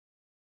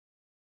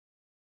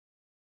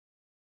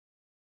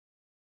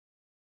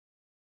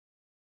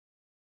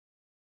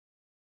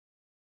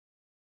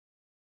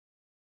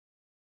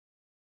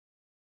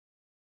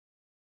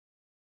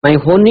My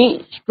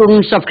honey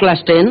students of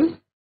class 10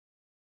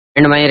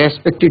 and my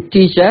respected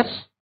teachers,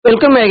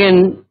 welcome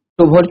again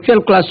to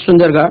virtual class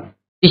Sundargarh.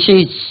 This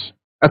is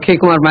Akshya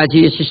Kumar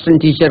Majhi, assistant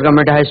teacher,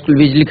 Government High School,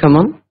 Bijli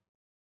Khammam,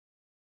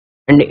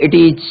 and it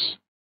is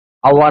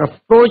our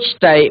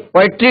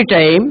poetry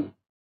time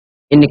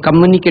in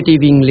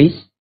communicative English.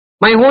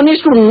 My honey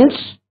students,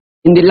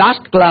 in the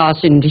last class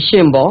in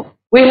December,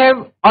 we have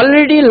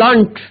already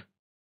learnt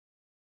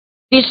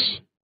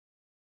this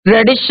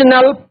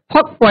traditional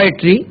folk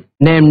poetry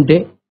named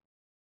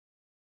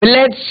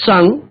Village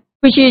Song,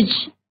 which is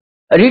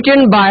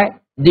written by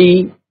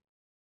the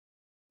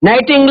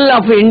Nightingale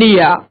of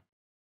India,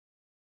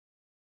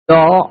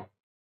 the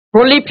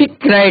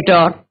prolific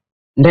writer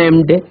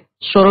named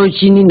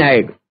Sarojini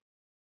Naidu.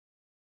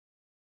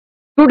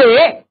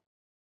 Today,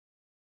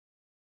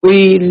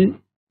 we will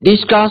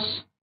discuss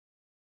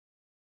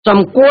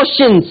some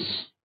questions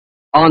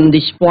on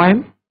this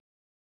poem.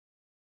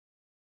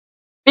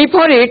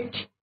 Before it,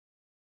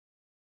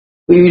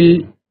 we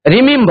will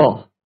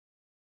remember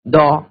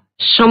the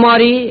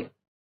summary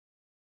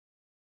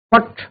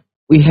what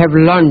we have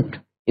learnt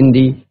in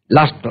the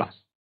last class.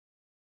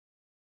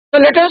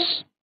 So let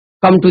us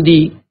come to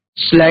the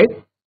slide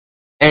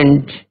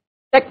and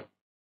take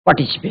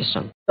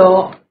participation.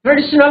 So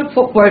traditional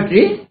folk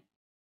poetry,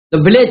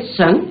 the village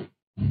song,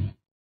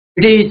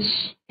 it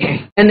is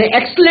an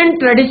excellent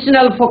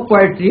traditional folk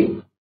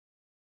poetry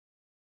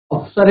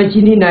of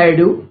Sarojini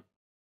Naidu,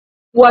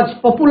 who was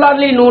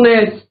popularly known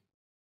as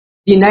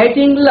the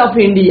Nightingale of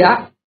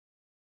India,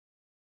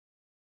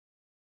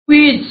 who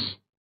is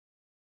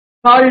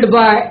called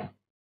by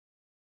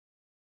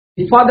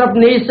the father of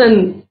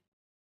nation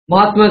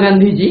Mahatma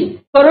Gandhi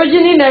ji.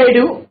 Sarojini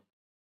Naidu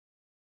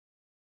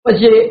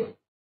was a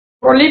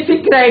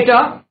prolific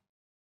writer,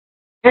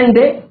 and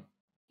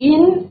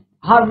in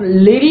her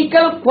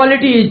lyrical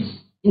qualities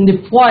in the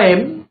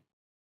poem,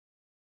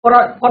 for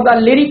the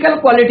lyrical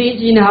qualities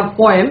in her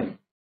poem,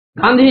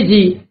 Gandhi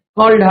ji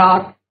called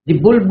her the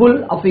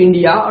Bulbul of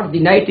India or the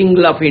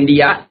Nightingale of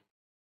India.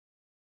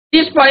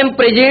 This poem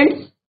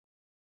presents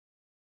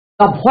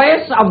the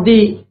voice of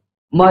the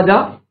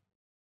mother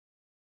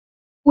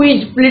who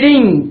is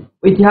pleading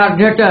with her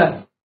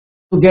daughter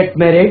to get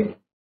married.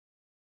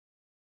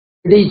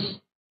 It is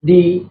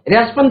the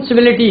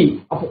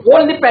responsibility of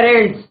all the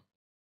parents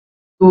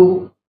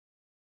to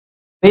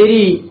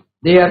marry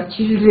their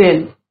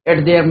children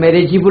at their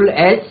marriageable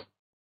age.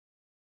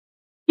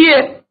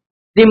 Here,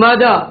 the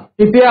mother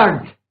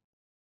prepared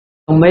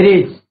a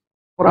marriage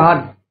for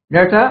her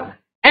daughter,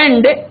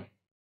 and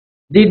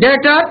the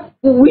daughter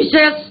who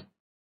wishes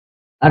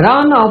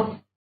run off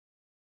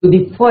to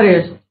the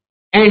forest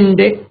and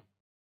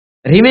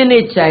remain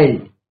a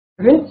child.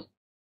 Means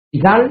the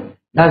girl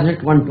does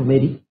not want to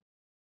marry.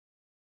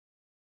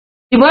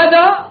 The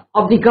mother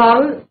of the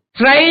girl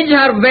tries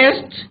her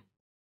best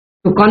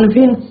to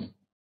convince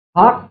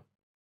her.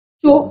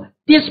 So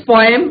this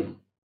poem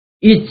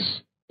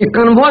is a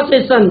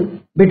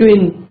conversation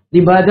between the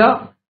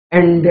mother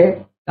and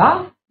the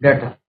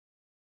daughter.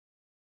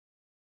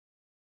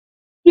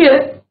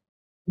 Here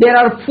there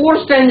are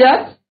 4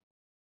 stanzas.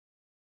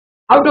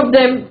 Out of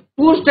them,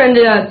 2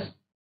 stanzas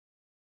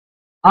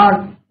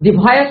are the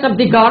voice of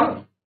the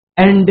girl,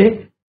 and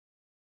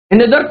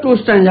another 2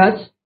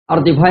 stanzas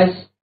are the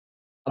voice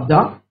of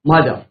the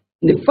mother.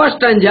 In the first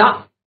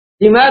stanza,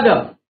 the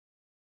mother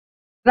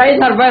tries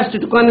her best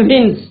to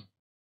convince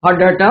her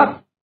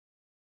daughter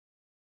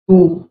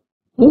to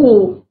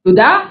move to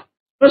the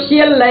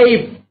social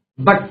life,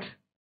 but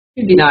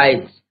she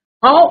denies.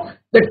 How?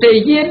 That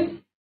here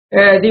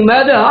the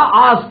mother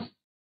asks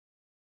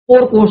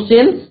 4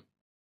 questions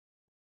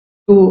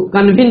to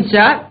convince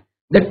her.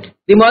 That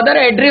the mother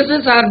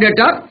addresses her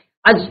daughter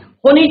as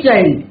honey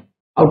child.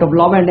 Out of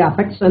love and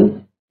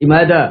affection, the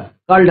mother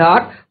called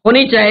her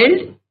honey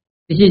child.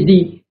 This is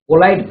the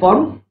polite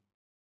form,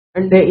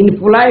 and in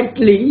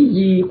politely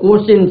he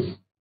questions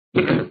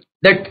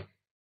that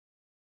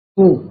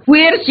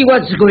where she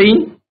was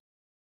going,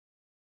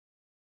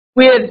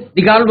 where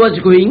the girl was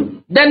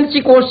going. Then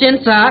she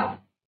questions her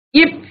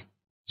if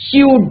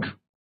she would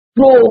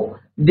throw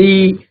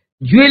the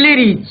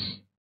jewelries,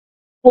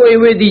 throw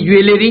away the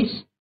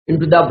jewelries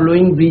into the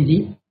blowing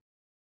breeze.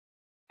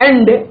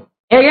 And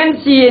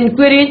again she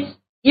inquires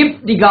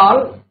if the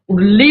girl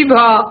would leave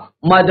her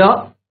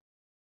mother,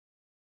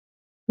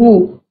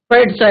 who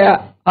fed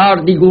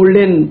her the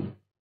golden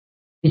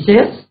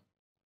dishes,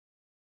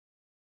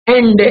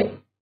 and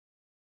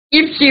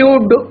if she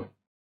would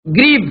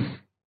grieve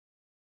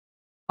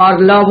her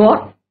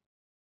lover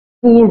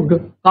who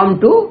would come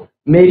to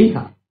marry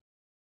her.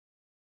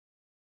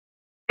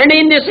 And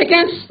in the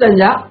second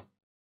stanza,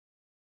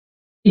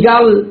 the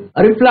girl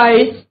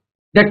replies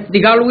that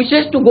the girl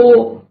wishes to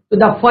go to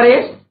the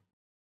forest,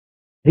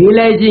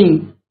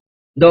 realizing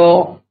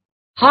the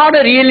hard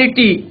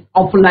reality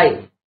of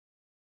life.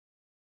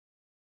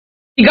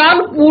 The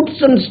girl puts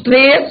some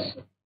stress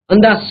on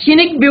the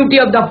scenic beauty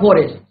of the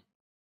forest,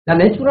 the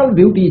natural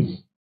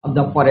beauties of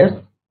the forest.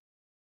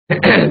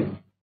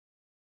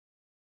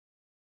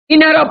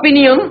 In her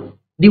opinion,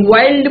 the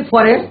wild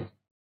forest.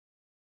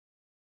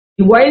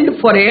 The wild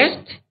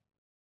forest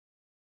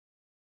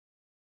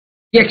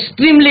is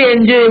extremely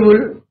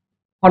enjoyable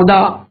for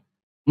the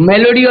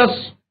melodious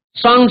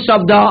songs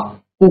of the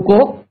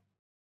cuckoo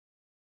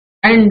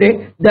and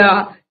the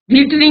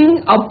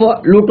glittering of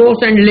lotus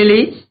and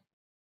lilies.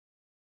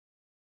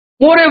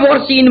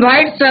 Moreover, she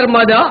invites her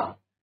mother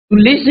to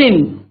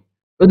listen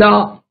to the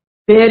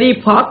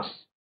fairy fox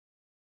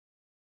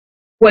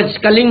who was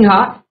calling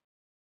her.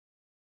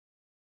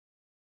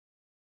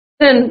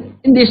 Then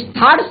in this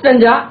third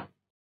stanza,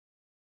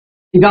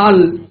 the girl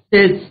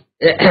says,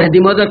 the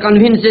mother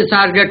convinces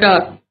her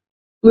daughter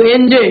to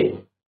enjoy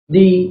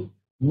the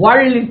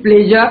worldly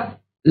pleasure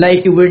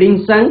like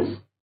wedding songs,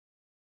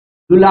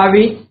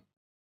 lullabies,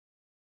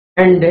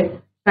 and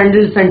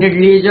sandal-scented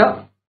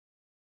leisure.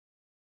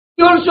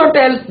 He also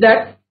tells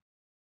that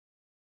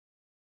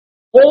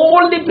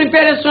all the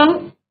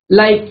preparation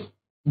like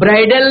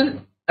bridal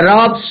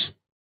robes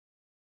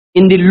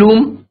in the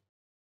loom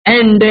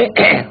and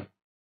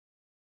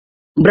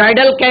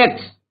bridal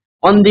cakes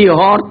on the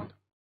hearth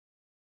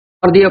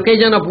for the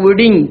occasion of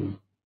wedding,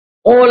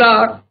 all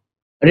are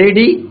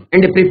ready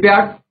and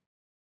prepared.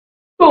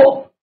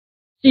 So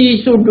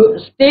she should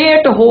stay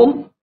at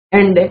home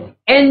and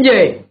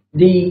enjoy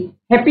the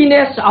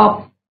happiness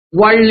of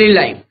worldly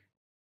life.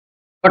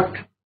 But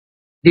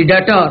the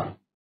daughter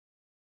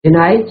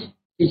denies.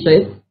 She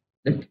says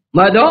that,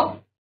 Mother,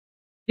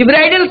 the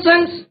bridal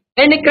songs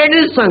and the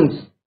cradle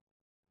songs,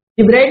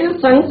 the bridal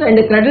songs and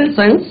the cradle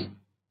songs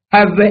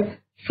have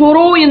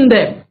sorrow in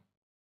them.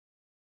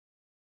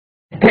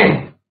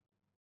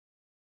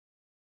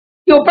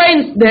 He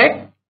opines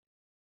that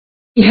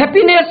the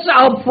happiness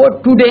of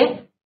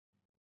today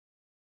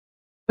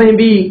may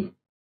be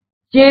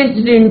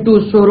changed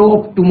into sorrow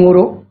of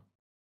tomorrow.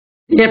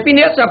 The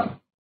happiness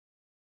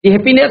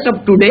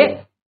of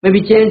today may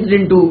be changed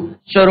into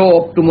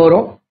sorrow of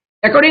tomorrow.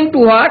 According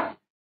to her,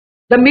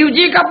 the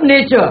music of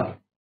nature,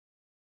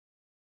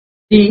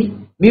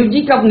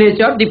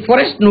 the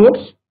forest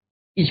notes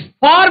is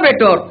far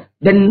better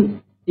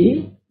than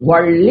the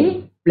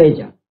worldly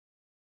pleasure.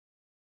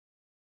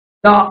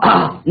 The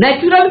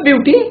natural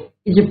beauty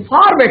is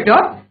far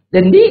better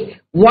than the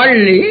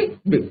worldly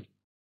beauty.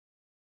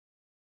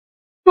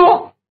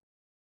 So,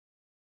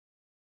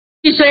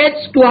 she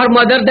says to her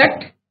mother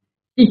that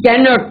she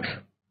cannot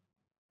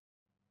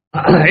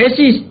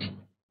resist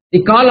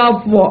the call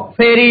of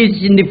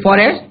fairies in the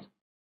forest.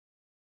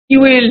 She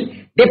will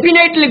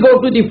definitely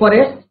go to the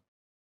forest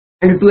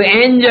and to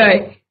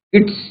enjoy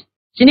its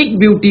scenic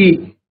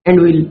beauty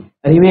and will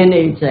remain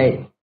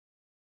inside.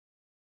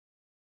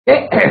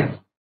 Okay.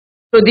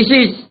 So this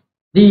is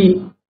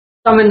the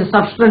sum and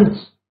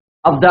substance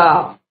of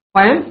the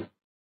poem.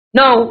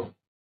 Now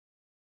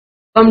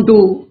come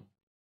to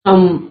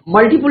some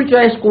multiple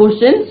choice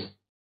questions.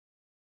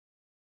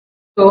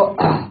 So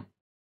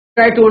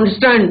try to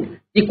understand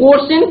the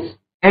questions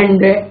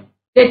and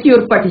take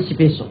your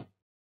participation.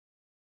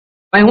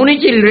 My honey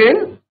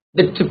children,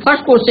 the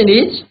first question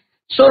is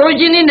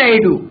Sarojini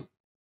Naidu.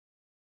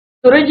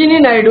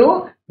 Sarojini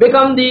Naidu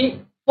became the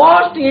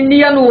first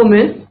Indian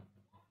woman.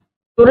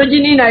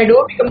 Sarojini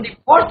Naidu became the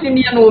first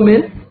Indian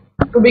woman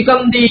to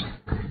become the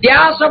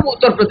Dhyas of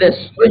Uttar Pradesh.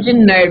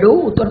 Sarojini Naidu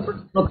Uttar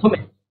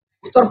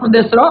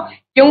Pradesh ro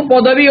केउ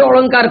पदवी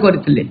अलंकार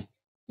करथिले?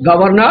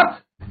 Governor,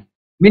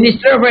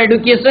 minister of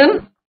education,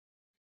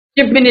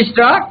 chief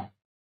minister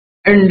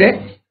and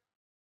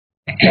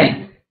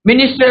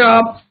minister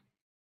of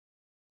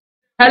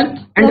health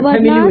and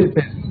family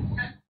welfare.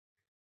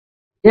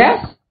 Yes?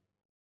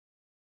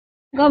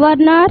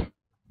 Governor.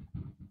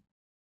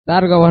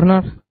 Sir,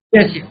 Governor.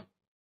 Yes, yes.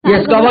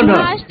 Yes, Governor.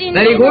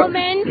 Very good.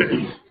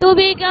 To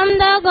become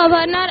the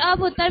Governor of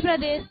Uttar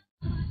Pradesh.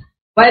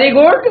 Very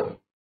good.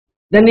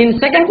 Then in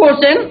second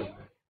question,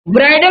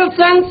 bridal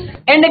songs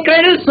and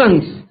cradle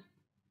songs.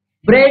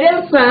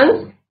 Bridal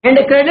songs and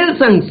cradle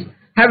songs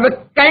have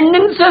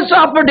cadences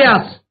of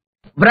dash.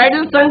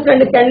 Bridal songs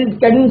and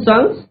cradle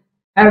songs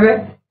have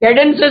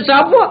cadences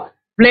of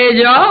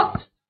pleasure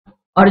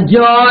or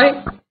joy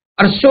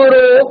or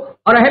sorrow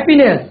or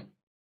happiness.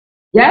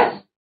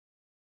 Yes?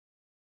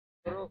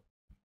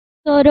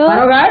 Sorrow.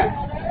 Right?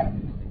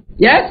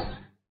 Yes?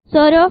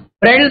 Sorrow.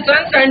 Bridal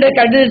songs and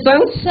cradle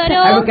songs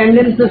Sorrow. have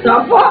cadences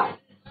of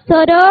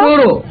Sorrow.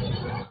 sorrow.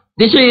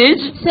 This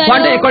is Sorrow.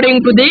 what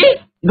according to the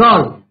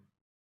girl.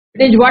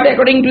 It is what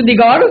according to the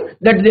girl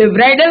that the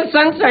bridal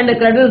songs and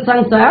cradle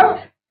songs have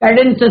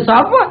cadences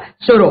of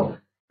sorrow.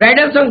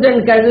 Bridal songs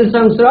and cradle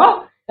songs ro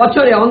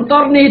pachore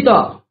antarnihita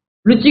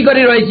luchi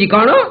kari rahichi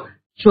kono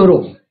sorrow.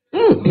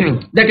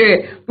 That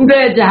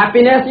today's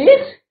happiness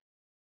is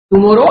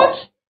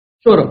tomorrow's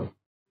sorrow.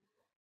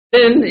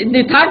 Then in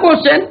the third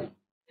question,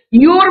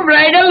 your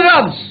bridal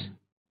robes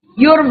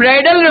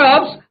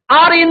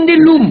are in the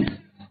loom.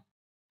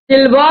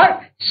 Silver,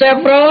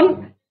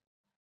 saffron,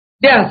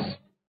 yes.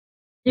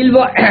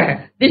 Silver.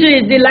 This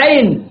is the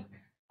line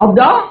of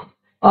the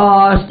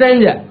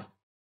stanza.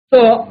 So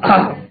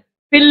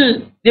fill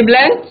the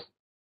blanks.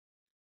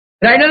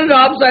 Bridal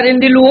robes are in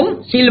the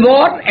loom.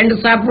 Silver and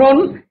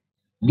saffron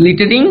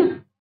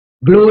glittering,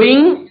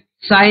 glowing,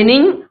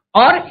 shining,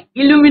 or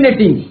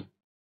illuminating?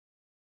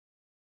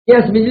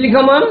 Yes, Bijli,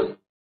 come on.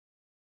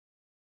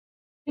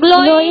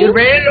 Glowing. You're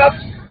very rough.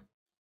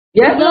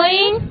 Yes.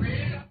 Glowing.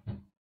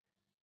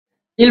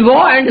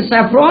 Silver and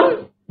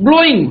saffron,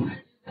 glowing.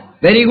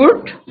 Very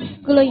good.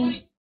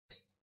 Glowing.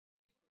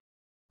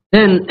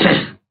 Then,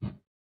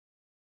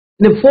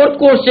 the fourth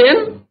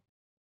question,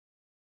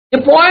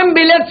 the poem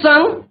Billet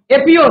Sung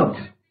appeared.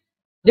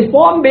 The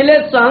poem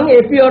Billet Sung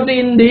appeared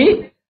in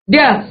the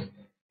dash.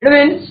 It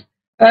means,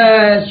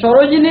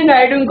 Sarojini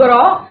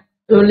Naidunkara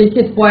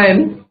लिखित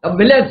poem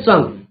Billet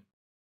Sung.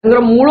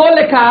 मूल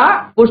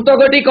लेखा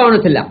पुस्तकटी कौन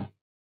थिला?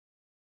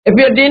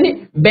 Appeared in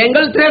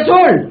Bengal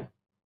Threshold,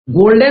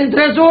 Golden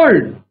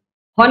Threshold,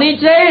 Honey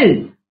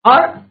Child,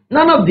 or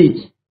none of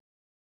these.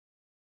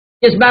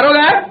 Yes, borrow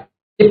that.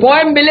 The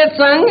poem Billet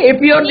Sung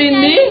appeared Honey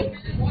in the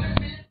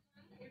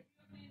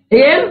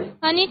again.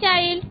 Honey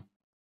child.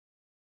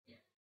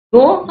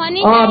 No.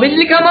 Honey child.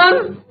 Bijli come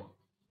on.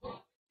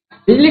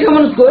 Bijli come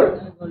on score.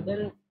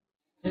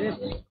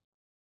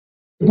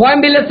 The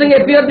poem Billet Sung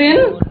appeared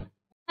in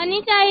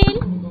Honey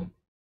child.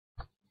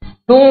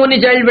 no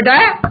Honey Child beta.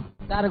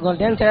 Sir,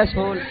 golden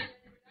threshold.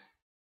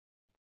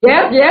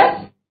 Yes,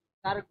 yes.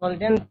 Sir,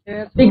 golden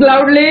threshold. Speak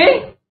loudly.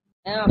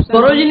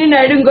 Sarojini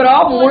Naidunkara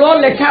मूलो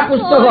लेखा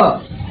पुस्तक.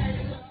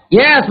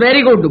 Yes,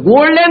 very good.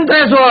 Golden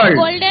Threshold.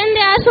 Golden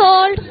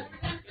threshold.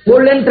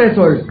 Golden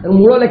Threshold.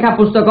 मूलो लेखा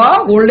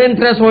पुस्तक Golden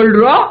Threshold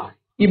row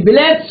the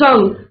Billet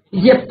Sung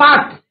is a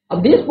part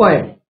of this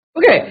poem.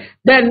 Okay.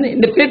 Then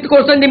in the fifth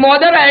question, the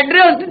mother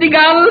addressed the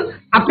girl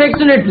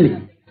affectionately.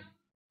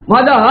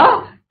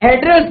 Mother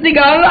addressed the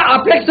girl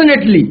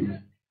affectionately.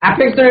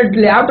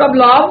 Affectionately, out of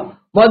love,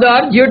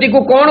 mother झियोटी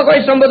को कौन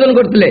कोई संबोधन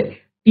करते?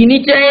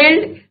 Teeny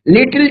child,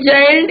 little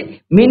child,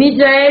 mini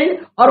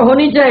child, or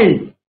honey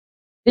child.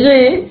 This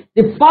is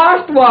the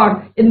first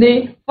word in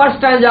the first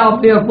stanza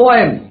of the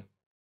poem.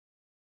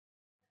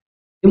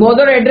 The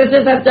mother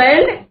addresses her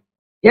child.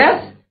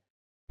 Yes.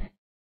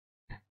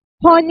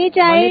 Honey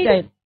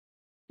child.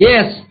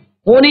 Yes.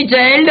 Honey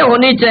child,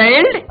 honey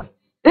child.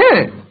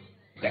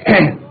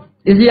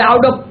 This is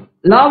out of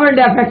love and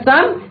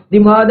affection. The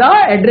mother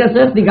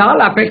addresses the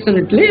girl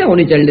affectionately,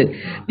 honey child.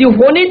 The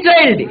honey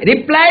child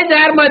replies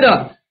her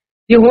mother.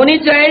 The honey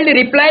child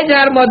replies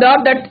her mother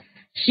that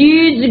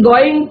she is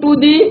going to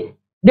the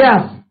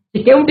dash.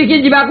 से केउटी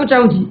की जीवा को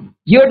चाहूँगी,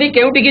 झियोटी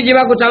केउटी की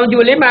जीवा को चाहूँगी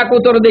बोले मैं को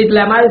उत्तर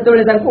देइतले मारे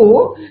तोले ताको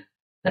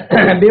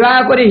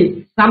विवाह करी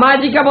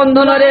सामाजिक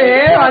बंधन रे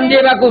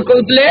अंजेबा को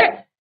कहउतले.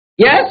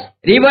 Yes,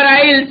 river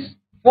isles,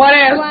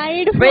 forest,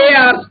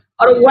 fairs,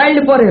 or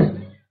wild forest.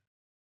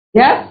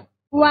 Yes.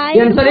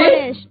 Wild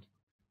forest.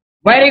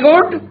 Very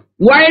good.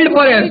 Wild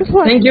forest.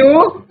 Thank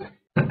you.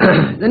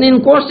 Then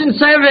in question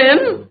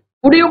 7,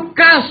 would you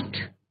cast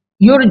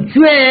your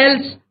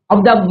jewels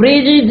of the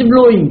breeze is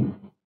blowing?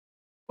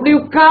 Would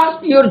you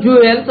cast your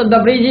jewels of the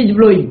breeze is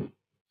blowing?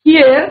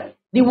 Here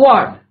the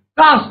word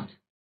cast.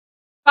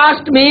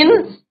 Cast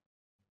means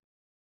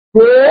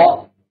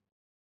throw,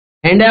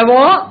 hand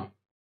over,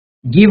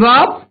 give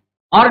up,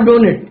 or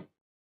donate.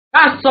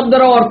 Cast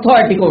शब्दर earth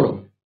eighty कौन?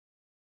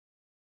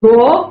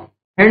 Throw,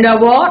 hand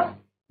over,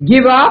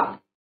 give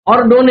up,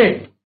 or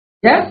donate.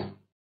 Yes?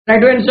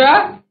 Right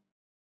answer?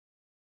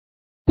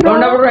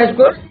 Round up high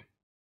score?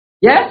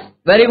 Yes?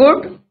 Very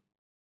good.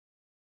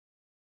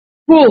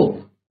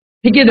 True.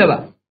 ठीक है दबा.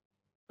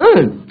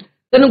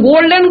 Then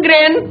golden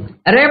grain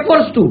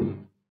refers to.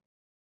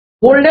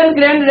 Golden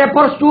grain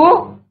refers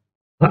to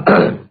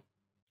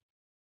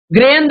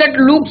grain that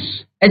looks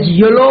as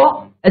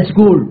yellow as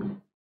gold.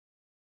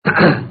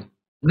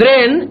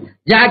 Grain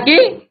जाके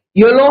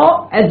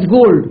yellow as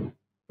gold.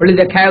 बोले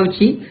देखा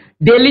उची.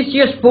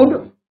 Delicious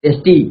food,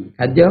 tasty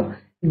खाद्य.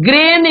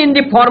 Grain in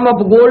the form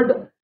of gold.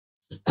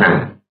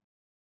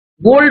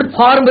 Gold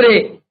form रे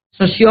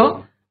शस्य.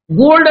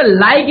 Gold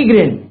like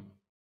grain.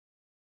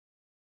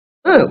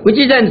 Which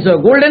is answer?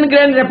 Golden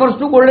grain refers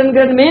to golden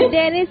grain means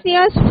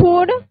Delicious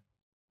food.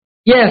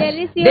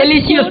 yes,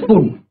 delicious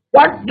food.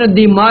 What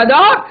the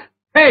mother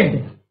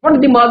fed.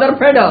 What the mother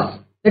fed us.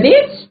 That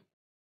is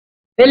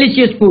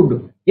delicious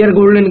food. Here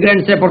golden grain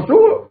refers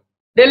to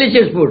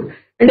delicious food.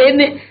 And then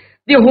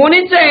the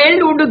honey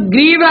child would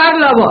grieve her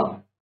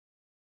lover.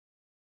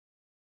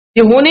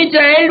 The honey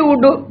child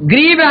would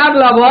grieve her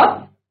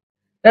lover.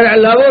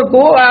 Lover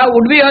को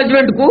would be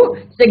husband को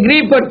से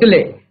grieve करते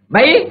ले.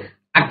 by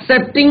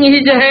accepting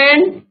his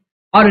hand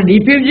or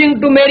refusing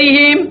to marry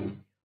him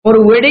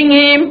or wedding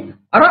him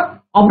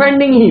or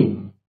offending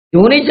him. The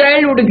only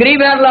child would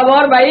grieve her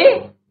lover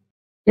by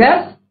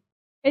yes.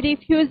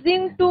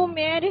 Refusing to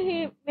marry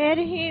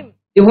him.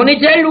 The only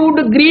child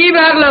would grieve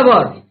her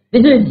lover.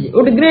 This is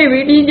would grieve.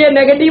 It is a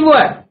negative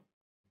word.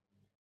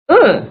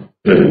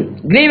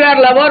 Grieve her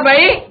lover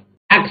by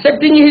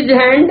accepting his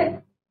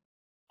hand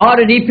or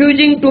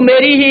refusing to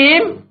marry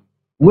him,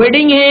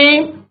 wedding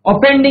him,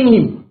 offending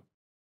him.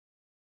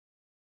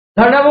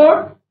 Third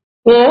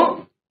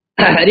word,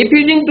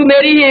 refusing to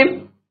marry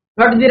him.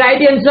 What is the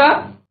right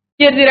answer?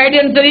 Here the right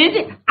answer is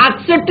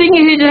accepting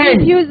his hand.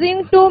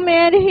 Refusing to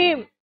marry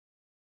him.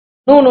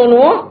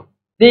 No.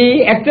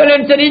 The actual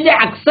answer is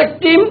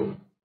accepting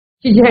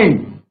his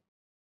hand.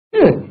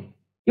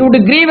 You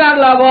would grieve our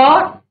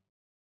lover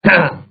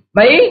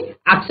by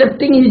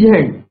accepting his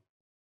hand.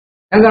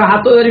 ତାଙ୍କର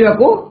ହାତ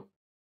ଧରିବାକୁ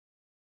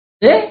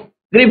ସେ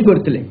grip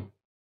କରିଥିଲେ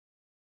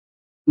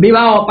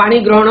ବିବାହ ପାଣି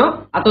ଗ୍ରହଣ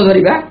ହାତ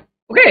ଧରିବା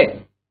okay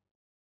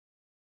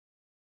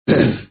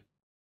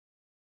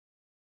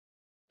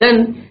then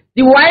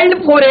the wild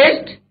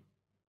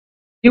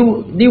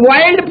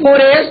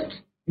forest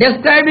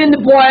described in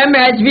the poem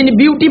has been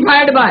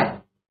beautified by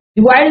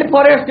the wild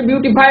forest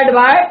beautified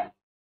by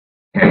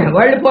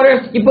wild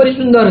forest किपरि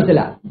सुंदर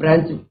थिला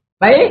branch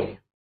by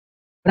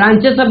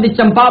branches of the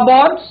champa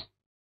buds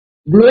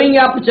blowing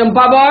up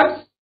champa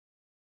buds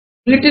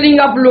glittering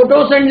up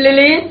lotus and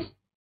lilies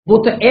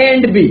both A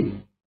and B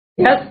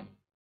yes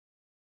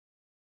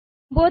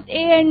both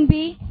A and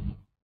B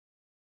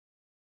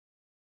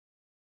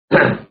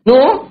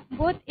no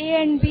both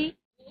A and B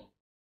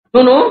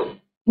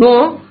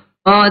no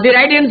the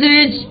right answer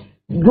is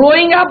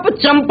growing up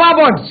champa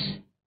buds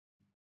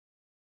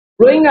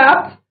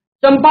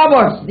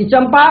the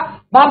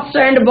champa bulbs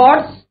and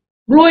buds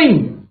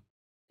glowing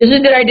this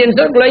is the right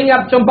answer glowing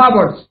up champa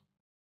buds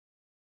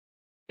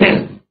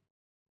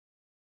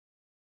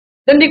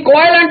then the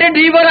coil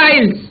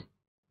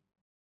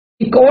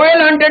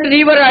hunted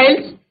river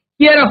isles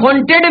here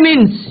haunted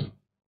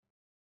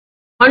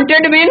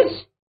means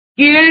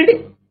killed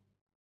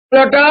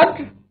slaughtered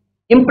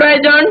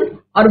imprisoned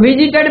or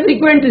visited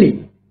frequently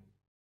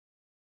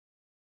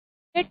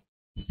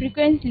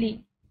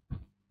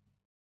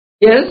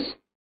yes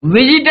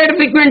visited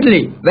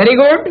frequently very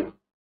good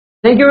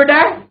thank you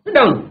beta sit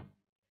down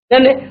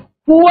then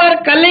who are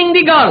culling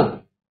the girl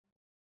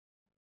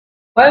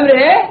poem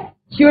re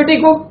Shivati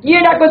ko kiye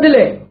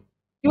dakotile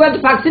he was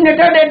fascinated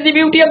at the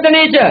beauty of the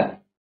nature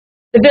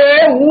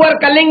today who are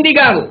culling the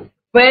girl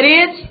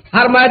fairies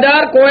her mother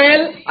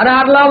coel or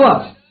her lover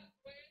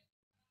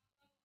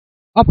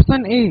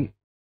Option A.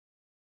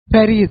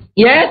 Fairies.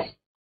 yes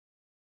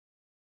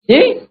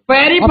see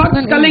fairy fox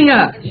culling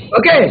her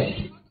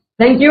okay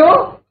thank you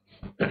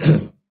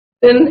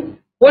then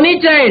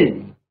pony child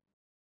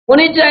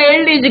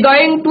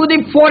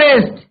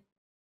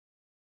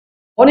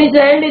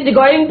is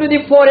going to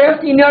the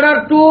forest in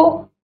order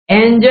to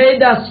enjoy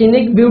the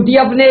scenic beauty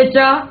of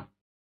nature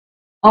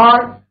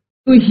or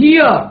to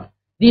hear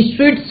the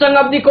sweet song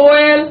of the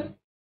coel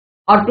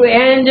or to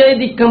enjoy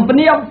the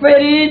company of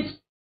fairies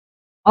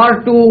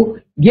or to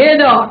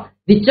gather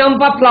the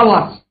champa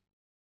flowers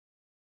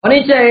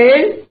pony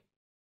child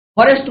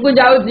forest को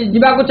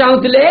जीवा को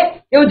चाहूले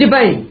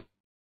क्यों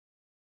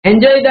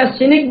enjoy the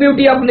scenic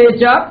beauty of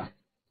nature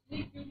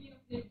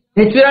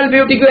natural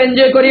beauty को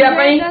enjoy करिया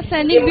पाई the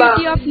scenic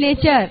beauty of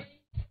nature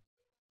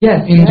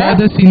yes enjoy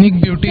the scenic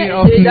beauty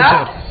of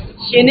nature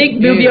scenic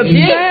beauty of the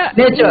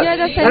nature enjoy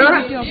the scenic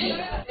beauty of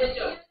nature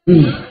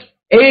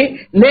a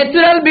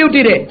natural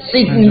beauty re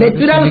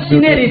natural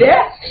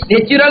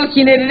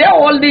scenery re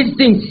all these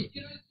things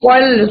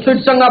coil sweet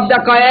song of the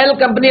coil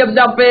company of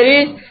the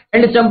fairies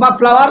and champa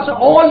flowers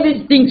all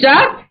these things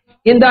are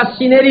in the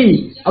scenery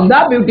of the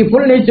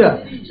beautiful nature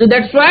so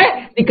that's why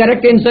the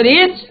correct answer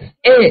is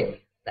A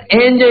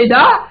enjoy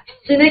the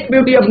scenic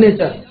beauty of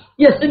nature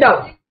yes sit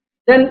down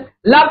then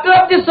laughter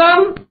of the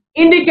sun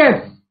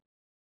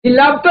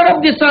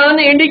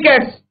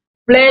indicates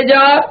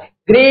pleasure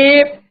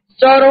grief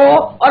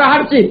sorrow or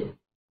hardship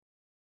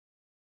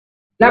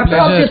laughter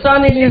of the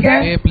sun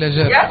indicates A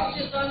pleasure yes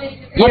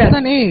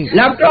Option A.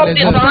 laughter of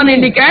the sun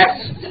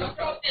indicates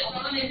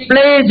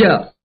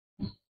pleasure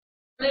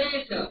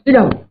sit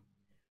down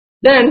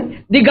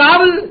then the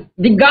girl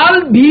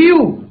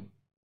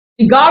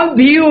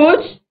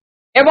views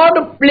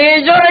about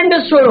pleasure and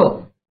sorrow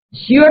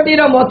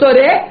ଝିଅଟିର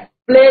ମତରେ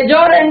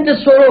pleasure and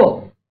sorrow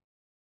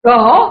ର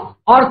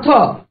ଅର୍ଥ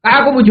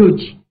କାହାକୁ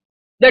ବୁଝଉଛି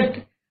that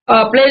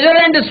pleasure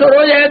and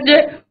sorrow is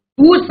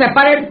two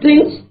separate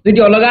things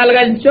ଦୁଇଟି ଅଲଗା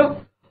ଅଲଗା ଜିନିଷ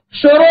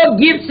sorrow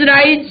gives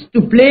rise to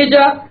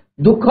pleasure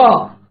ଦୁଃଖ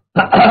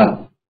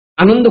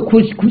ଆନନ୍ଦ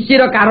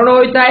ଖୁସିର କାରଣ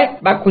ହୋଇଥାଏ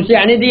ବା ଖୁସି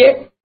ଆଣିଦିଏ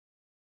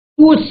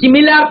two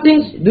similar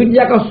things ଦୁଇଟି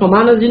ଯାକ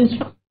ସମାନ ଜିନିଷ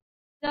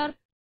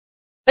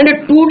and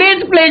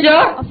today's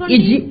pleasure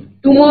is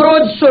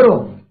tomorrow's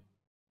sorrow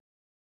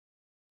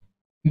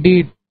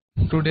D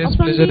today's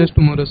pleasure is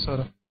tomorrow's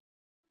sorrow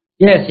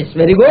yes it's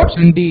very good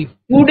option D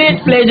today's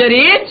pleasure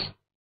is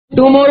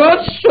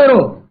tomorrow's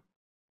sorrow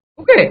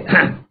okay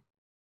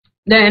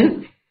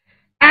then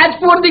as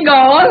for the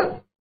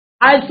girl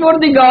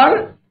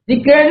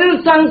the cradle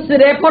songs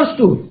refers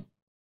to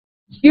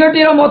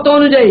ଝିଅଟିର ମତ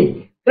ଅନୁଯାୟୀ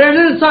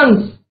cradle songs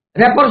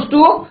refers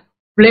to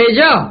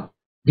pleasure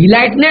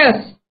delightness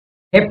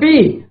happy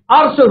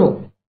or sorrow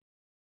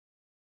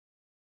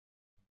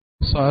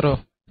sorrow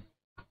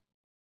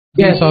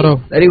yes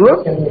sorrow very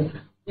good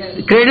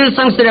cradle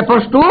songs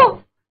refers to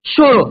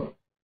sorrow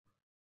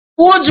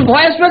whose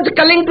voice was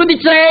calling to the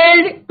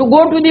child to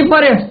go to the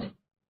forest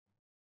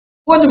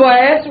whose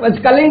voice was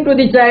calling to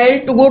the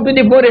child to go to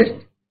the forest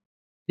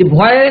the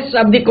voice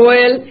of the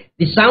coil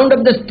the sound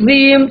of the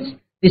streams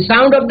the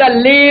sound of the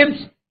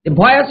leaves The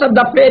voice of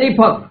the fairy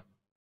folk.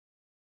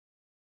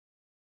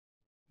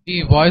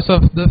 The voice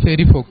of the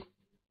fairy folk.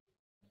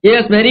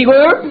 Yes, very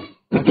good.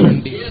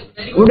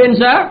 Good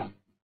answer.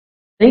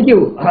 Thank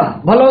you.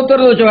 Bhalo uttar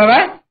docho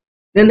baba.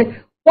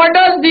 Then what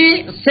does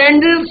the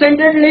sandal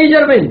scented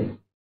leisure mean?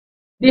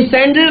 The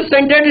sandal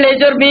scented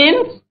leisure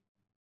means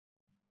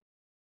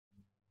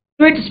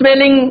sweet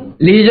smelling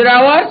leisure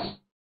hours,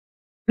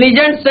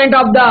 pleasant scent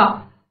of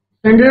the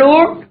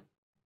sandalwood,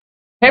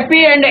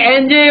 happy and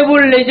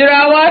enjoyable leisure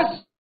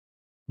hours,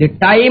 the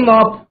time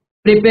of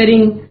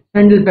preparing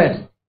sandal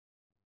paste.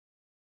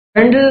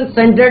 Sandal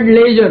scented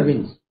leisure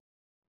means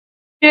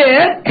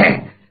here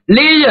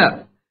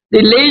leisure,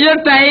 the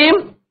leisure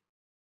time.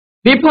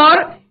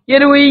 Before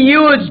here we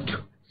used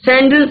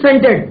sandal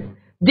scented.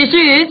 This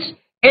is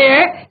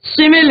a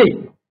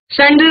simile.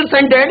 Sandal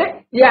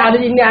scented, yeah,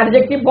 in the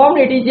adjective form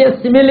it is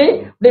a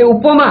simile, the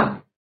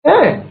upama.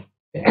 It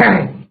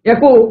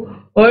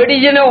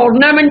is an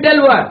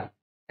ornamental word.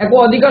 ୟାକୁ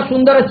ଅଧିକ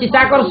ସୁନ୍ଦର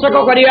ଚିତ୍ତାକର୍ଷକ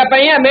କରିବା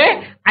ପାଇଁ ଆମେ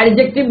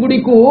adjective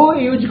ଗୁଡ଼ିକୁ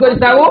use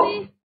କରିଥାଉ.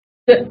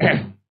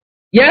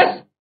 Yes,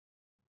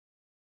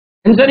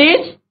 answer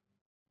is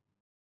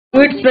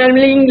sweet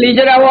smelling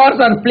leisure hours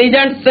or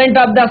pleasant scent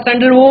of the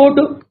sandalwood,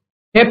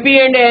 happy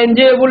and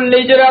enjoyable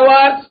leisure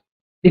hours,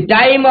 the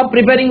time of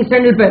preparing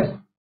sandal paste.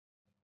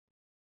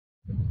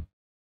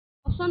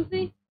 Option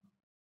C.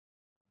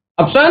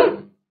 Option?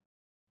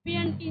 Happy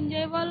and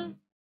enjoyable.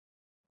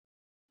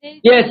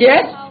 Yes,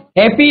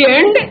 happy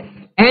and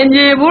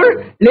enjoyable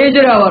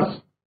leisure hours.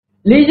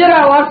 Leisure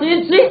hours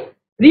is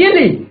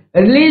really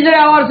leisure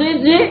hours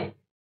is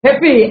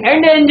happy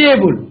and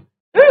enjoyable.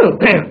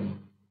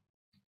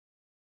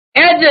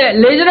 As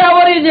leisure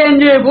hour is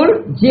enjoyable,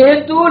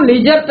 jehetu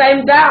leisure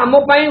time ta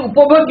amo pai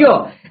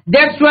upabhagya.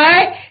 That's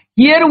why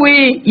here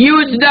we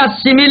use the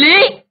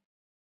simile.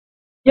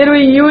 Here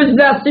we use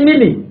the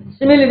simile.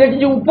 Simile, that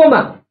is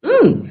upama.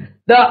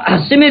 The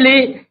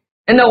simile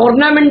and the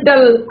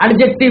ornamental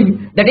adjective,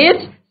 that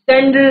is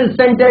sandal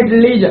scented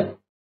leisure.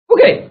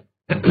 Okay.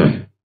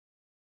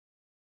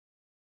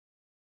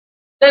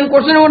 Then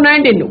question number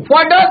 19.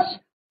 What does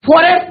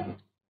forest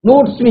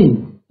notes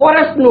mean?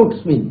 Forest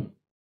notes mean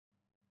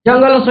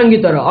Jangala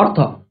Sangeetar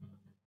Artha.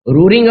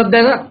 Roaring of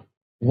the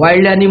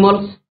wild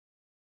animals,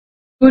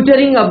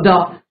 twittering of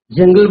the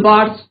jungle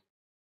birds,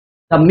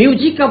 the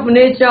music of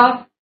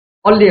nature,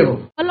 all the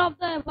above. All of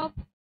the above.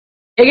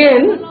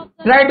 Again,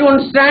 try to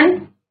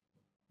understand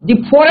the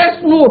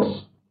forest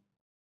notes.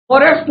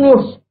 Forest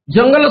notes,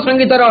 Jangala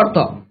Sangeetar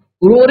Artha.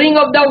 Roaring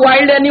of the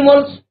wild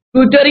animals,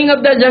 twittering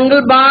of the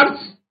jungle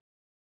birds,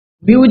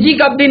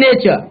 music of the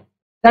nature.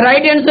 The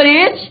right answer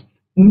is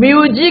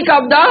music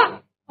of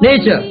the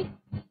nature.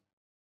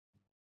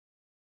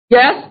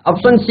 Yes,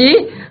 option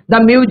C, the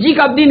music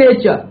of the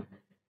nature.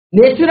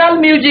 Natural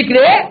music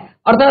रे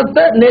अर्थात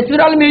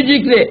natural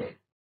music रे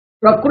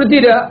प्रकृति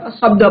रे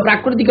शब्द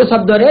प्राकृतिक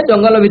शब्द रे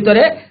जंगल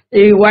भितरे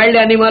ए वाइल्ड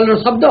एनिमल रो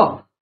शब्द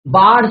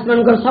बर्ड्स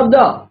मनकर शब्द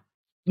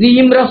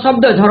स्ट्रीम रो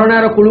शब्द झरणा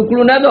रो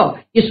कुळुकुळु नाद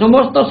ये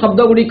समस्त शब्द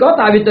गुडी को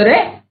ता भितरे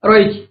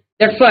रहिछि.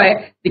 That's why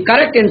the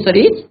correct answer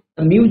is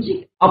the music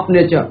of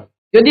nature.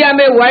 यदि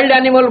आमे वाइल्ड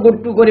एनिमल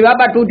गुटू करिवा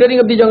बा ट्विटरिंग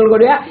ऑफ द जंगल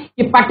करिवा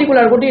कि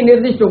पार्टिकुलर गोटी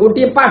निर्दिष्ट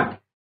गोटी पार्ट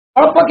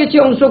अल्प किसी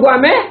अंश को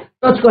आमे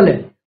टच कले,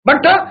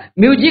 but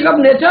music of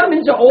nature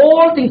means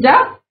all things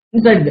are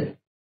inside there.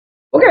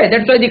 Okay,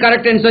 that's why the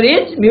correct answer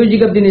is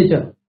music of the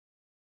nature.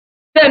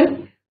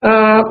 Then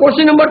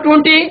question number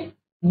 20.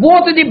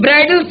 Both the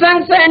bridal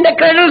songs and the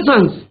cradle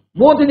songs.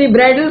 Both the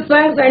bridal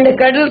songs and the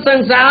cradle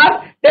songs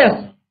are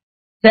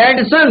sad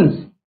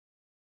songs,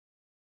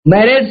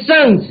 marriage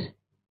songs,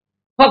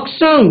 folk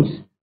songs,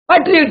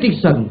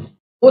 patriotic songs.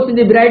 Both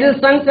the bridal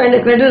songs and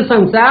the cradle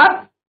songs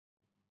are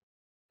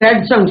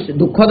sad songs,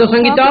 dukhada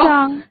sangita,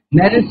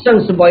 marriage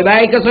songs,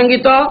 vaivahika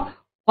sangita,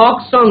 folk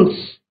songs.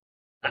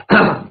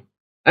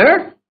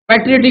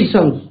 Patriotic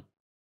songs.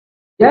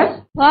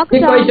 Yes? Folk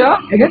songs.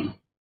 Again?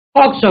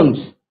 Folk songs.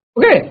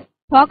 Okay?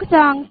 Folk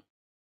songs.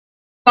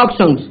 Folk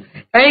songs.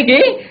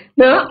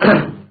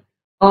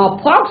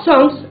 Folk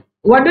songs,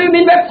 what do you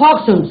mean by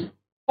folk songs?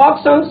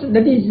 Folk songs,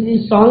 that is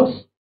the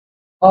songs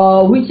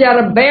which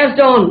are based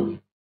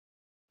on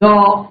the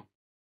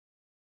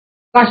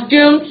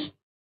costumes,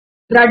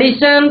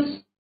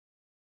 traditions,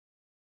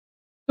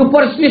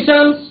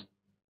 superstitions,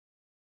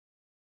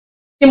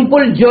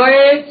 simple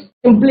joys,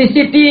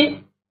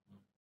 simplicity,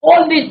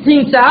 all these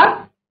things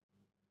are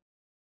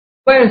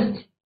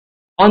based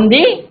on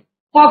the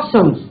folk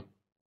songs.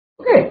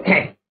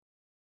 Okay,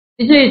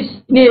 this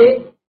is the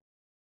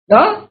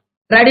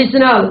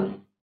traditional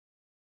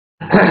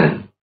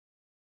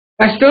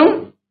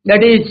costume,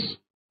 that is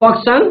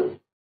folk song.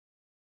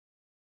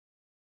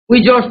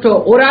 We just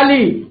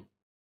orally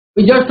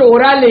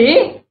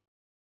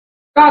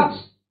talk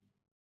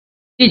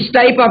this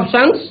type of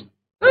songs.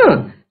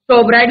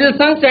 So bridal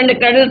songs and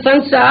cradle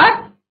songs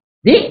are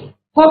the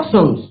folk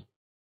songs.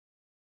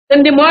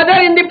 Then the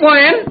mother in the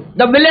poem,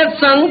 the village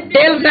song,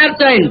 tells her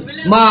child,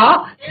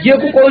 Ma,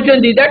 Jeku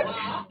Kochandi, that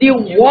the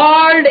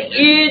world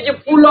is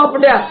full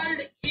of death.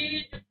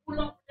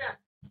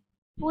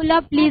 Full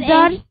of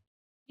blizzards,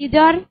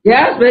 Leisure.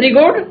 Yes, very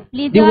good.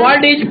 The Leisure.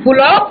 world is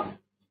full of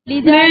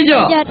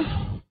leisure.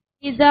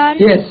 Leisure.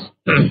 Yes.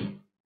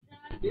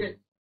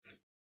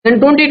 Then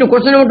 22,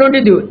 question number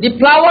 22. The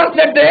flowers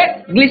that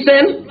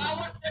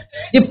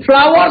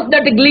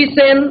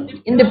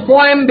glisten, in the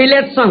poem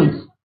Village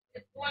Songs.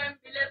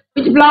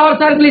 Which flowers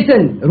are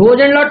glisten? Rose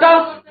and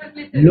lotus,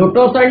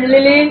 lotus and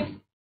lilies,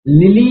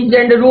 lilies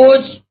and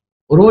rose,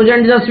 rose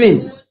and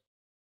jasmine.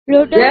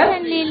 Lotus Yes.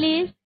 and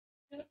lilies.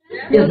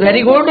 Yes,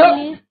 very good.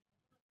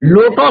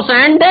 Lotus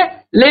and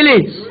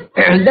lilies.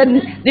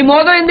 Then the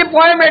mother in the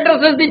poem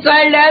addresses the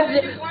child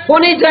as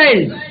honey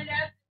child.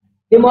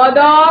 The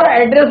mother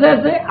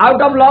addresses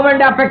out of love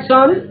and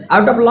affection.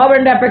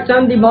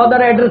 The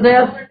mother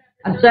addresses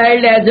a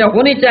child as a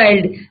honey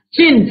child.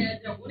 Since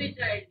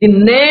the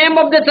name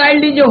of the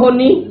child is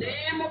honey,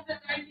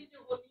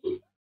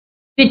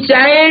 the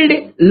child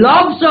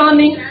loves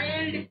honey.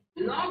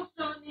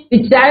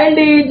 The child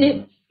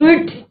is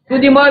sweet to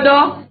the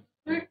mother,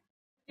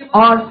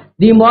 or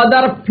the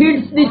mother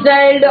feeds the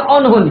child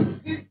on honey.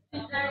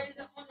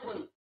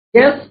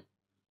 Yes?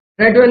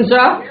 Right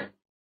answer?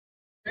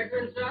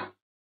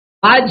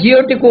 आ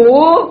झीटी को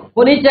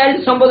होनी child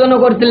संबोधन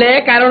करते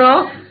कारण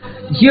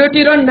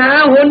झीटीर ना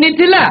होनी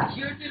थिला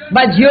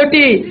बा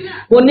झीटी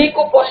होनी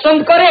को पसंद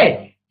करे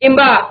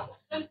किंबा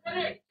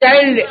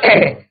चाइल्ड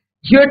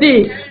झीटी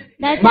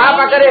मां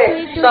पाखरे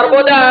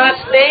सर्वदा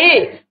स्नेही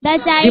The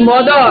child The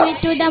mother. is sweet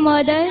to the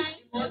mother.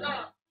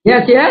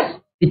 yes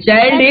the child The is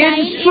child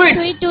sweet.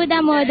 sweet to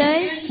the mother.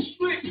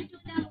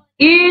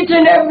 Each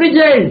and every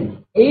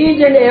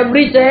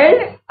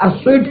child are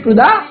sweet to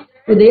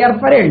their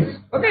parents.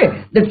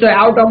 Okay, that's why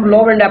out of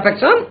love and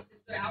affection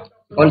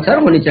calls her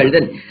honey child.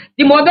 Then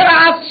the mother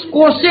asks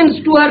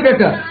questions to her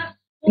daughter.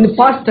 In the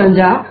first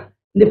stanza,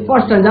 the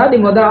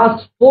mother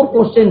asks 4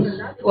 questions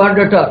to her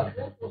daughter.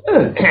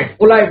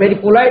 Very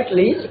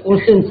politely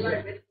questions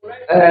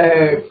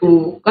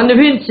to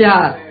convince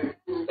her.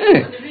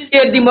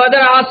 Here the mother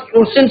asks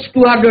questions to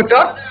her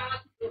daughter.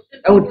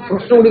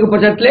 प्रश्न गुड़ी को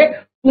पचारते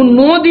to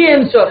know the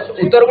answers.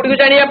 उत्तर गुड़ी को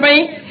जानिया पाई.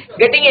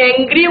 Getting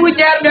angry with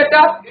her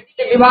daughter.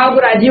 विवाह को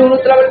राजी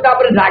होनुतला बोले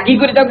तापर रागी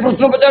करी ताको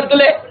प्रश्न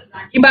पचारतले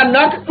किबा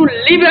not to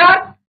leave her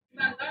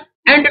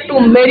and to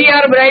marry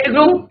her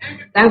bridegroom.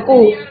 तांको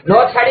न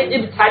छाड़ी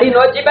न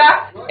जिबा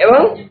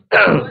एवं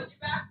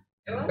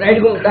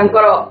bridegroom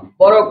तांकर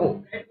बर को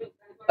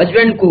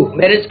हस्बैंड को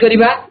मैरिज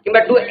करिबा किबा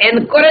to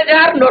encourage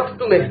her not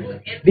to marry.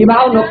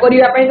 विवाह न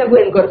करिया पाई ताको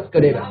encourage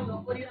करेबा.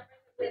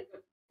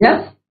 Yes?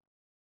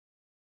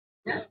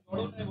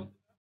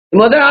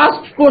 Mother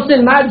ask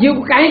question मां जीव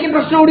को काहे के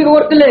प्रश्न उड़ी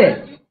करतले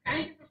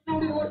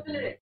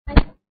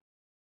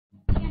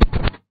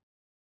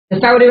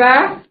चेष्टा करिबा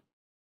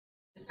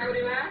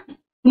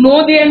नो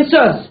द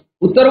आंसर्स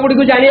उत्तर गुडी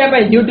को जानिया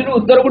पाई ड्यूटी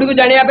उत्तर गुडी को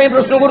जानिया पाई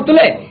प्रश्न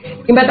करतले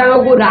किबा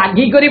तांको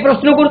रागी करी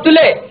प्रश्न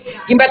करतले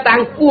किबा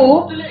तांको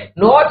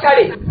न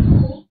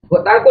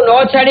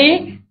छाड़ी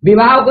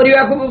विवाह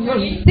करिवा को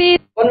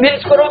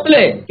कन्विंस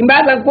करतले किबा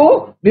तांको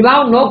विवाह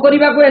न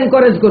करिवा को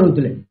एनकरेज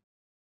करतले.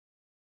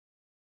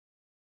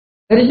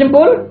 Very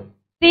simple.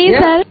 See,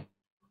 Yes? sir.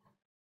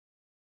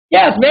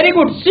 Yes, very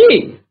good. See,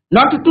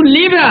 not to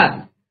leave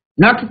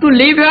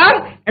her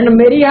and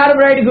marry her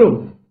bridegroom.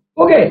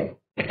 Okay.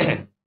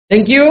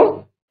 Thank you.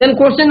 Then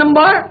question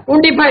number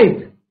 25.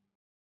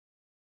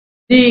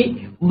 The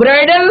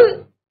bridal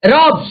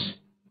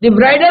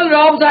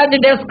robes are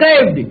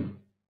described.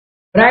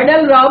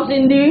 Bridal robes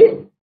in the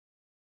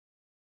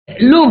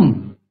loom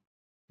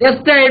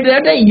described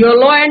that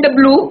yellow and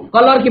blue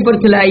color की पर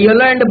थिला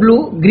yellow and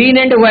blue, green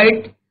and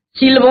white,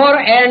 silver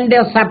and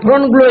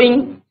saffron glowing,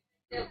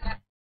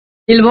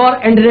 silver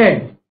and red.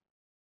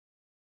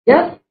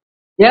 Yes.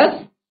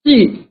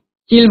 See,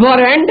 silver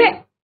and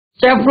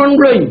saffron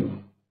glowing.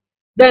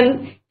 Then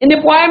in the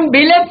poem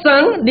Village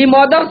Song, the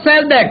mother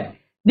says that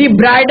the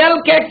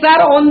bridal cakes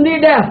are on the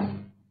desk,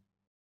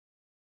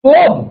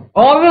 stove,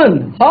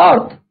 oven,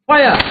 hearth,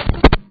 fire.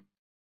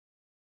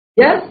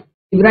 Yes,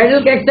 the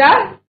bridal cakes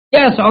are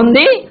on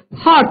the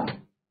hearth.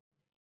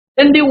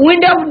 Then the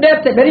wind of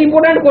death, very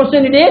important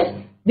question it is.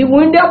 The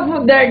wind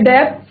of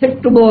death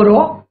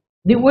tomorrow.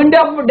 The wind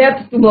of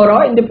death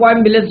tomorrow in the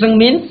poem Village Song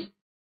means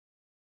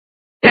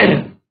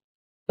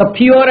the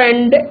fear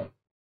and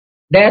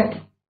death,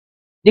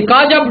 the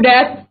cause of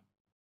death,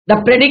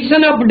 the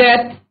prediction of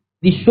death,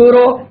 the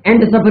sorrow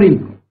and the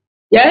suffering.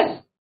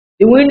 Yes,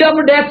 the wind of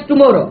death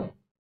tomorrow.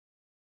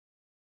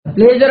 The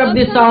pleasure of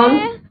the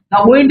sun,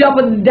 the wind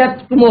of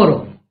death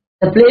tomorrow.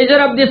 The pleasure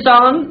of the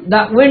sun,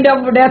 the wind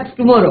of death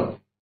tomorrow.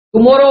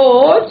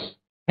 Tomorrow's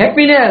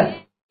happiness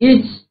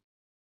is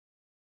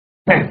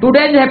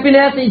today's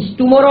happiness is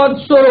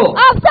tomorrow's sorrow.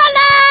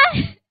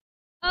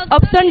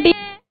 Option D.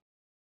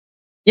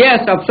 Yes,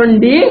 option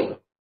D.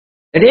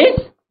 It is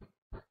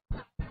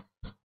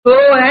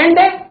sorrow and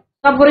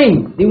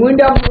suffering. The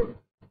wind of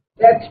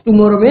death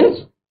tomorrow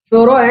means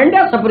sorrow and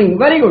suffering.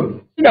 Very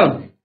good. Sit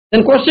down.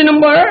 Then question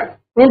number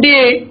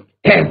 28.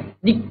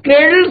 The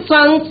cradle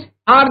songs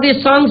are the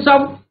songs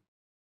of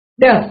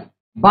death,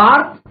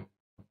 birth,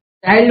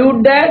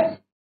 childhood death,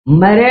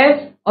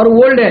 marriage, or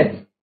old age.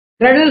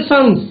 Cradle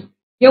songs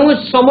କେଉଁ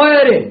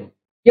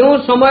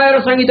ସମୟର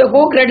ସଙ୍ଗୀତକୁ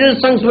cradle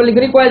songs ବୋଲି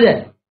କରି କୁହାଯାଏ?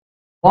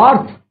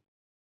 Birth,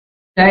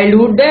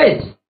 childhood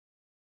days,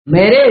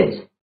 marriage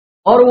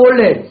or old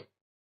age.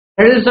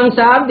 Cradle songs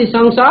are the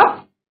songs of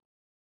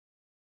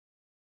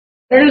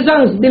cradle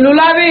songs. The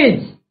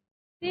lullabies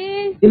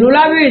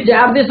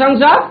are the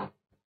songs of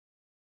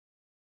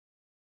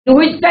to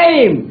which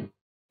time?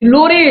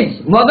 Glories,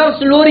 mother's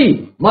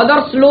glory.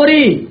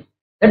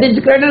 That is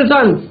cradle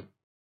songs.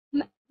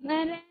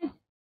 Marriage.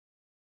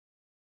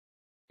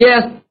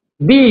 Yes,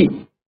 B.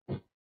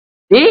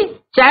 The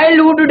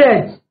childhood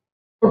days.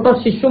 छोट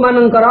शिशु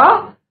मानकर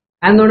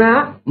कांदना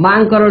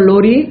मांकर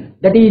लोरी.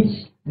 That is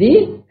the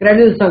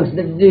cradle songs.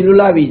 That is the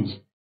lullabies.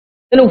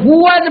 Then who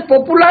was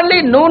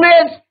popularly known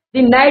as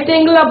the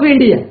Nightingale of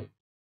India?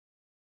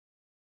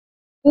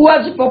 Who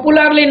was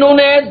popularly known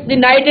as the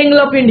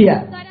Nightingale of India?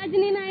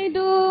 Sarojini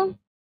Naidu.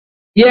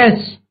 Yes,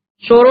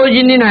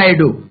 Sarojini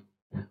Naidu.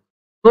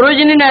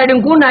 Sarojini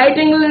Naidu को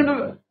Nightingale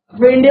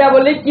of India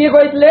बोले किए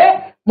कहते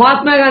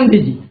महात्मा गांधी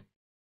जी.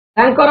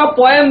 तांकर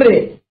poem रे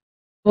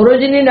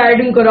Sarojini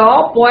Naidu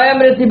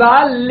poem रे थिबा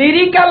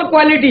lyrical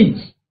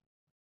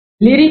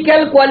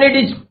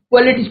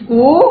qualities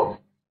को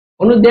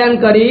अनुध्यान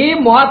करी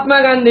महात्मा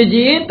गांधी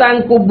जी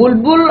तांको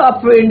बुलबुल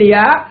of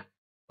India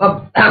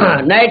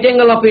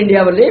Nightingale of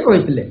India बोली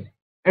कहते.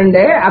 And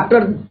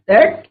after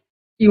that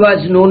he was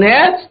known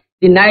as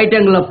the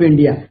Nightingale of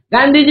India.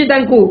 Gandhi ji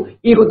तांको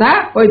ई कथा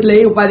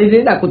कहते उपाधि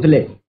दे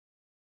डाकुतले.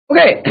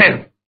 Okay.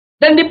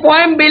 Then the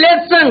poem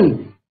Village Song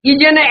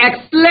is an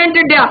excellent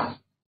dash.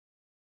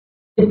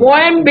 The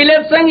poem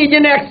Village Song is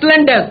an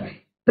excellent dash.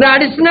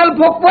 Traditional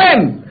folk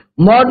poem,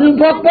 modern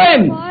folk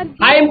poem,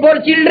 hymn for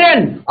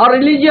children, or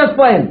religious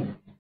poem.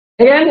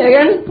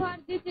 Again. For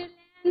the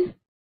children.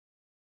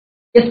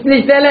 Yes,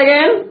 please tell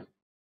again.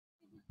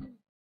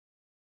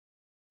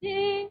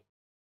 C.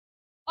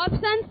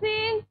 Option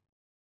C.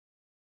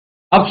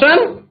 Option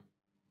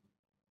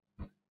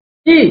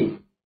C.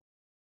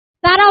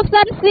 Sir,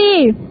 option C.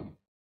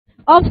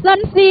 Option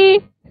C.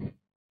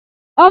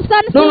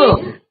 Option C.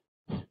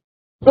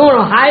 No.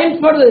 Hymns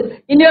for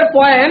in your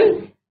poem,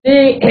 the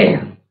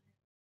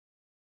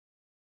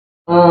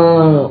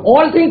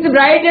all things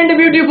bright and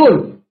beautiful.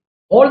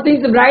 All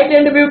things bright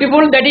and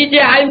beautiful. That is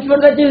a hymns for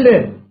the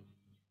children.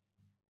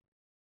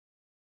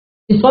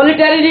 The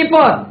solitary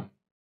reaper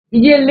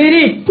is a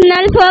lyric.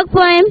 Traditional folk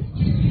poem.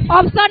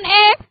 Option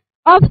A.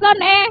 Option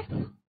A.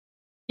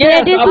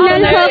 Yes,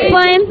 Traditional folk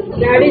poem.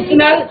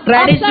 Traditional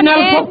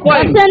folk poem.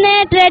 Option A.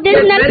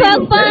 Traditional Yes,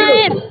 folk very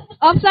poem.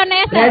 Option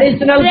A. Sir.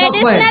 Traditional folk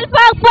poem. Traditional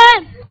folk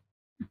poem.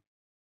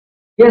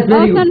 Yes,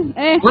 very Option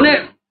good. A.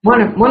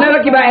 Mone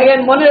rakhiba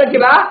again. Mone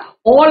rakhiba.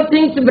 All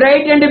things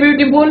bright and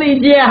beautiful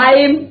is a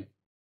hymn.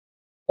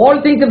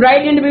 All things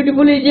bright and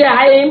beautiful is a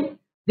hymn.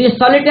 The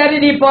solitary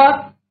reaper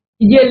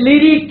is a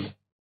lyric.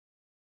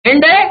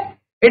 And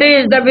it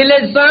is the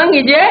village song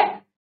is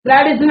a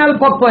traditional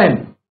folk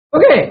poem.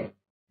 Okay.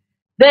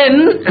 Then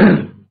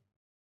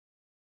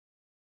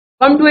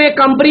come to a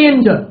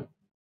comprehension.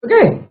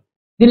 Okay.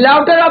 The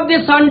laughter of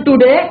the sun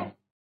today.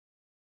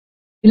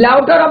 The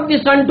laughter of the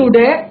sun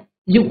today.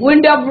 The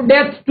wind of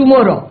death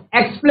tomorrow.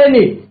 Explain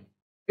it.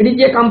 It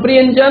is a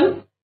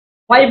comprehension.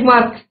 5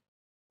 marks.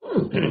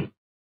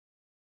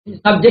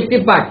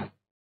 Subjective part.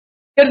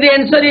 Here the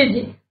answer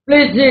is.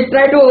 Please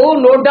try to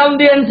note down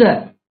the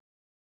answer.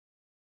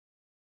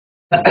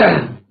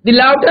 The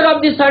laughter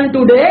of the sun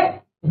today.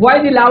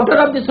 Why the laughter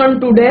of the sun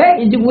today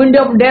is the wind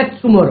of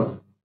death tomorrow?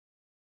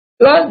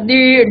 Because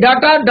the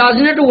daughter does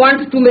not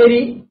want to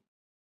marry.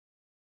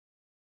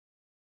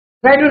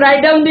 Try to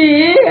write down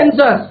the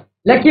answers.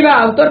 Lekhiba,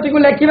 uttar tiku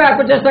lekhiba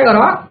ko chesta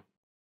karo.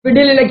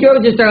 Speedily lekhiba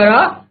ko chesta karo.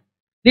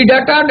 The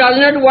daughter does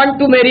not want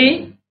to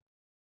marry.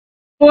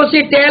 So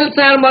she tells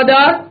her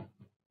mother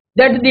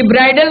that the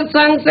bridal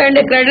songs and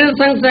cradle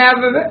songs have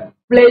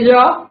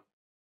pleasure,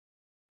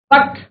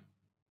 but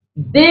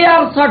they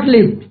are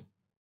short-lived.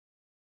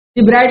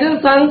 The bridal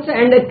songs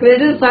and the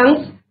cradle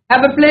songs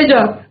have a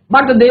pleasure,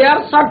 but they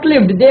are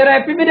short-lived. They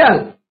are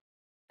ephemeral.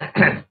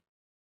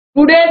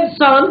 Today's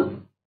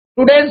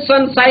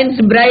sun shines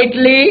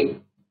brightly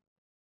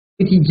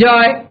with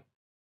joy,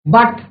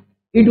 but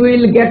it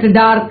will get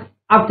dark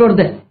after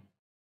that.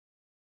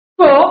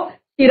 So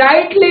he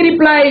rightly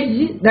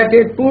replies that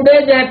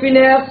today's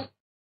happiness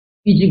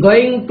is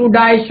going to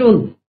die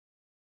soon.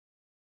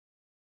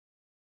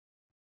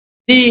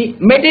 The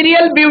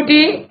material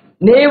beauty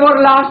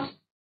never lasts.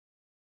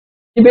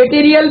 The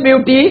material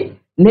beauty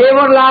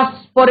never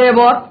lasts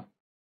forever.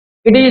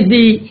 It is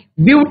the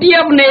beauty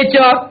of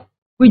nature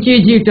which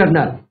is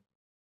eternal.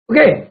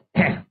 Okay.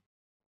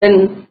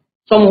 Then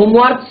some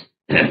homeworks.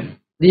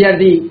 These are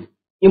the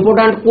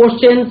important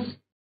questions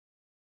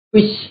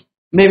which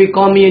may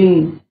come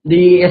in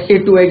the essay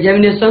 2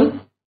 examination.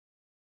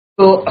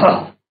 So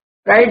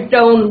write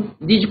down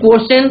these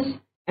questions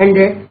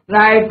and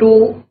try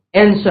to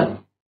answer.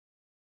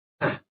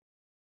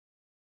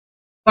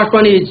 First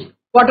one is,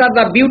 what are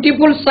the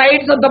beautiful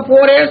sights of the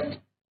forest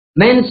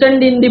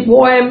mentioned in the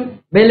poem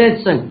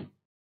Village Song?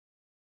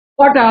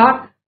 What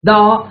are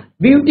the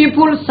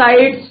beautiful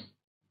sights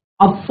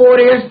of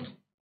forest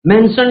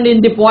mentioned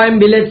in the poem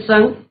Village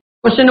Song?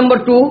 Question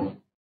number 2.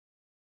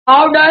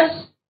 How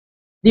does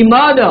the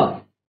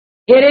mother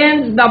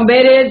arrange the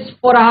marriage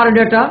for her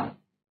daughter?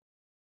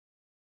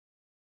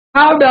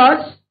 How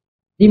does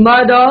the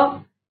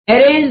mother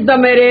arrange the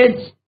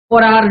marriage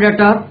for her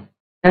daughter?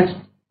 Next,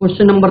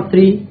 question number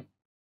 3.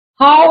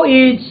 How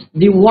is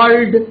the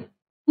world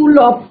full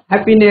of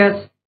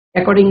happiness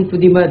according to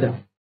the mother?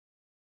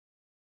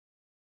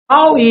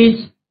 How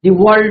is the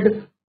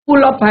world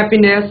full of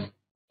happiness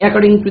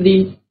according to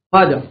the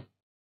mother?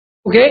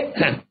 Okay,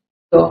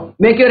 so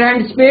make your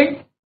hand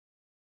speed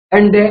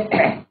and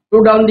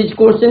wrote down these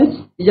questions.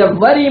 These are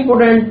very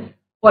important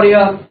for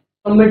your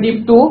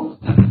summative too.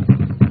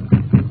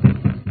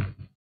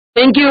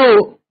 Thank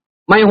you,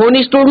 my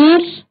honey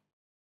students.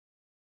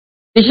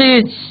 This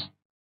is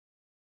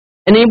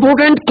an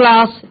important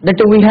class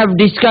that we have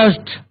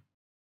discussed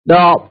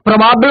the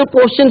probable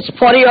questions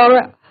for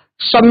your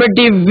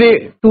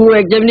summative 2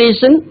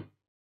 examination.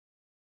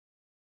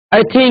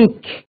 I think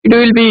it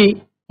will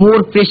be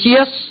more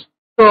precious.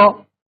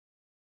 So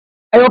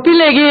I appeal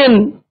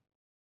again,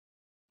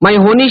 my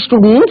honey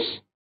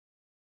students,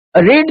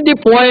 read the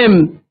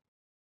poem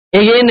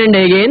again and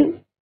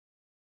again,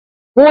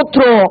 go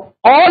through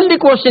all the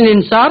question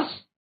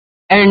answers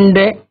and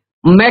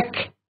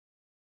make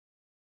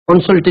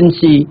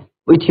consultancy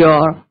with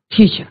your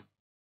teacher.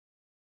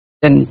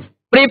 Then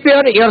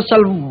prepare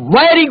yourself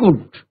very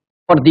good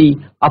for the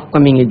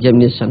upcoming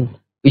examination.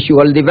 Wish you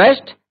all the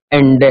best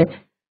and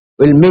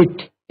we'll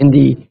meet in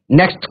the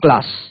next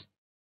class.